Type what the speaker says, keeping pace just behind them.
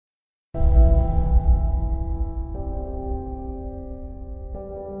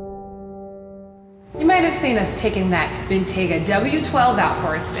might have seen us taking that Bentayga V8 out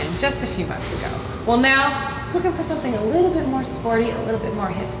for a spin just a few months ago. Well, now, looking for something a little bit more sporty, a little bit more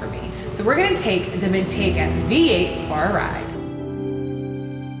hip for me. So we're gonna take the Bentayga V8 for a ride.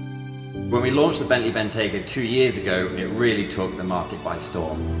 When we launched the Bentley Bentayga 2 years ago, it really took the market by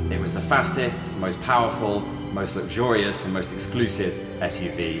storm. It was the fastest, most powerful, most luxurious and most exclusive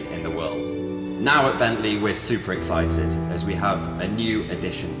SUV in the world. Now at Bentley, we're super excited as we have a new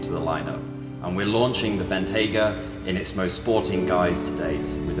addition to the lineup. And we're launching the Bentayga in its most sporting guise to date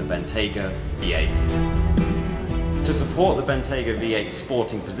with the Bentayga V8. To support the Bentayga V8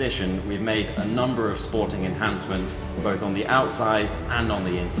 sporting position, we've made a number of sporting enhancements both on the outside and on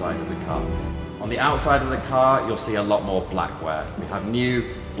the inside of the car. On the outside of the car, you'll see a lot more blackwear. We have new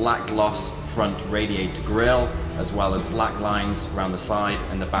black gloss front radiator grille, as well as black lines around the side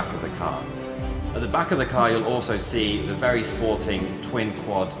and the back of the car. At the back of the car, you'll also see the very sporting twin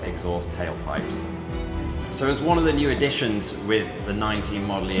quad exhaust tailpipes. So as one of the new additions with the 19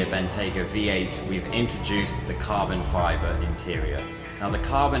 model year Bentayga V8, we've introduced the carbon fiber interior. Now the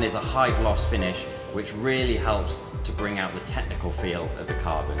carbon is a high gloss finish which really helps to bring out the technical feel of the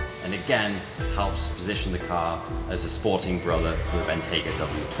carbon, and again helps position the car as a sporting brother to the Bentayga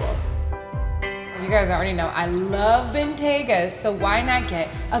V8. You guys already know I love Bentaygas, so why not get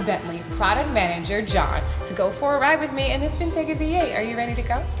a Bentley product manager, John, to go for a ride with me in this Bentayga V8. Are you ready to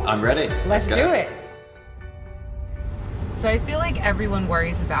go? I'm ready. Let's do it. So I feel like everyone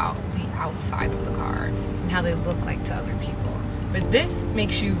worries about the outside of the car and how they look like to other people. But this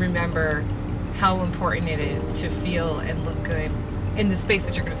makes you remember how important it is to feel and look good in the space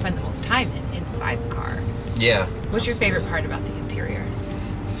that you're going to spend the most time in, inside the car. Yeah. What's your favorite part about the interior?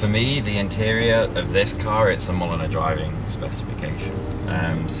 For me, the interior of this car, it's a Mulliner driving specification.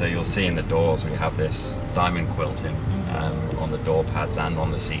 So you'll see in the doors we have this diamond quilting on the door pads and on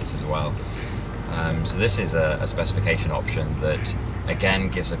the seats as well. So this is a specification option that again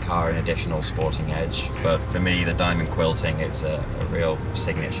gives the car an additional sporting edge, but for me the diamond quilting, it's a real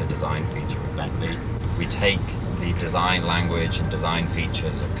signature design feature of Bentley. We take the design language and design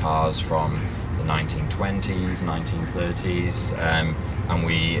features of cars from the 1920s, 1930s, and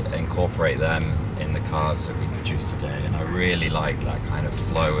we incorporate them in the cars that we produce today, and I really like that kind of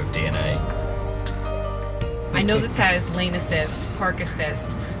flow of DNA. I know this has lane assist, park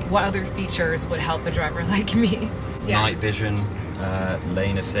assist. What other features would help a driver like me? Night vision,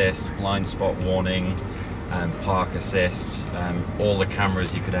 lane assist, blind spot warning, park assist, all the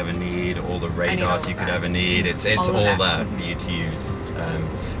cameras you could ever need, all the radars you could ever need. It's all there for you to use.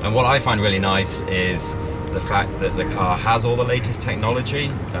 And what I find really nice is the fact that the car has all the latest technology,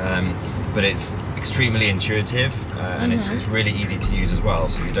 but it's extremely intuitive and it's really easy to use as well,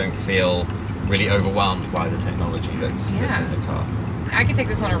 so you don't feel really overwhelmed by the technology that's in the car. I could take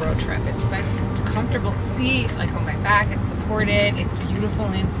this on a road trip. It's a nice, comfortable seat, like on my back, it's supported, it's beautiful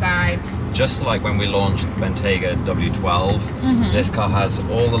inside. Just like when we launched Bentayga W12, this car has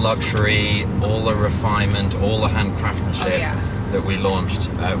all the luxury, all the refinement, all the hand craftsmanship that we launched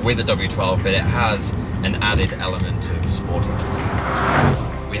with the W12, but it has an added element of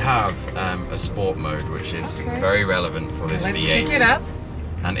sportiness. We have a sport mode, which is very relevant for this V8. Let's kick it up.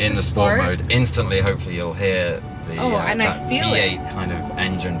 And in the sport mode, instantly, hopefully you'll hear the and I feel V8 kind of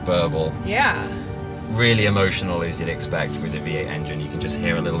engine burble. Yeah. Really emotional as you'd expect with the V8 engine. You can just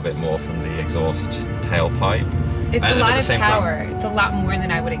hear a little bit more from the exhaust tailpipe. It's a lot of power. It's a lot more than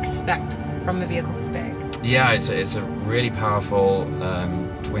I would expect from a vehicle this big. Yeah, it's a really powerful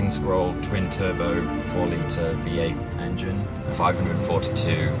twin scroll, twin turbo, 4-litre V8 engine,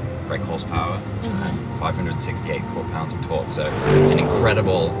 542 brake horsepower, 568 foot-pounds of torque, so an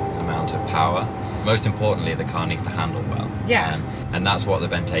incredible amount of power. Most importantly, the car needs to handle well. Yeah. And that's what the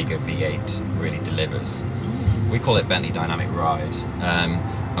Bentayga V8 really delivers. We call it Bentley Dynamic Ride.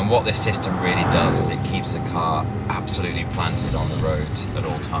 And what this system really does is it keeps the car absolutely planted on the road at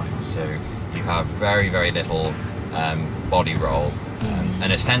all times. So you have very, very little body roll.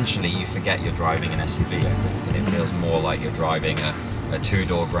 And essentially you forget you're driving an SUV, I think, and it feels more like you're driving a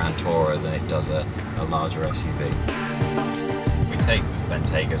two-door Grand Tourer than it does a larger SUV. We take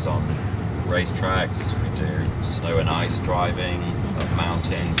Bentaygas on racetracks, we do snow and ice driving, up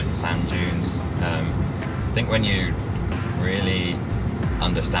mountains and sand dunes. I think when you really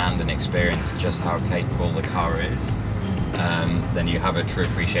understand and experience just how capable the car is, then you have a true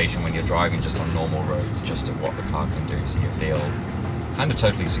appreciation when you're driving just on normal roads, just of what the car can do, so you feel kind of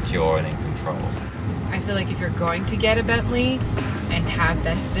totally secure and in control. I feel like if you're going to get a Bentley and have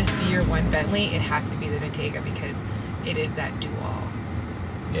this be your one Bentley, it has to be the Bentayga because it is that do-all.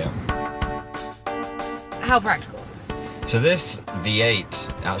 Yeah. How practical is this? So this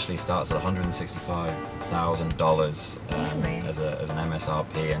V8 actually starts at $165,000 as an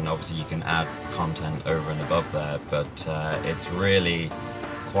MSRP, and obviously you can add content over and above there, but it's really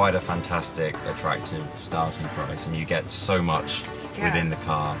quite a fantastic, attractive starting price, and you get so much within the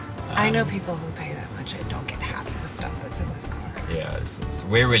car. I know people who pay that much and don't get half of the stuff that's in this car. Yeah,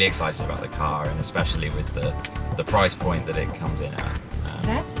 we're really excited about the car, and especially with the price point that it comes in at.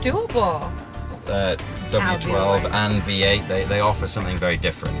 That's doable. W12 and V8, they offer something very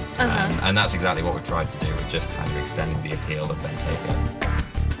different, and that's exactly what we tried to do with just kind of extending the appeal of Bentayga.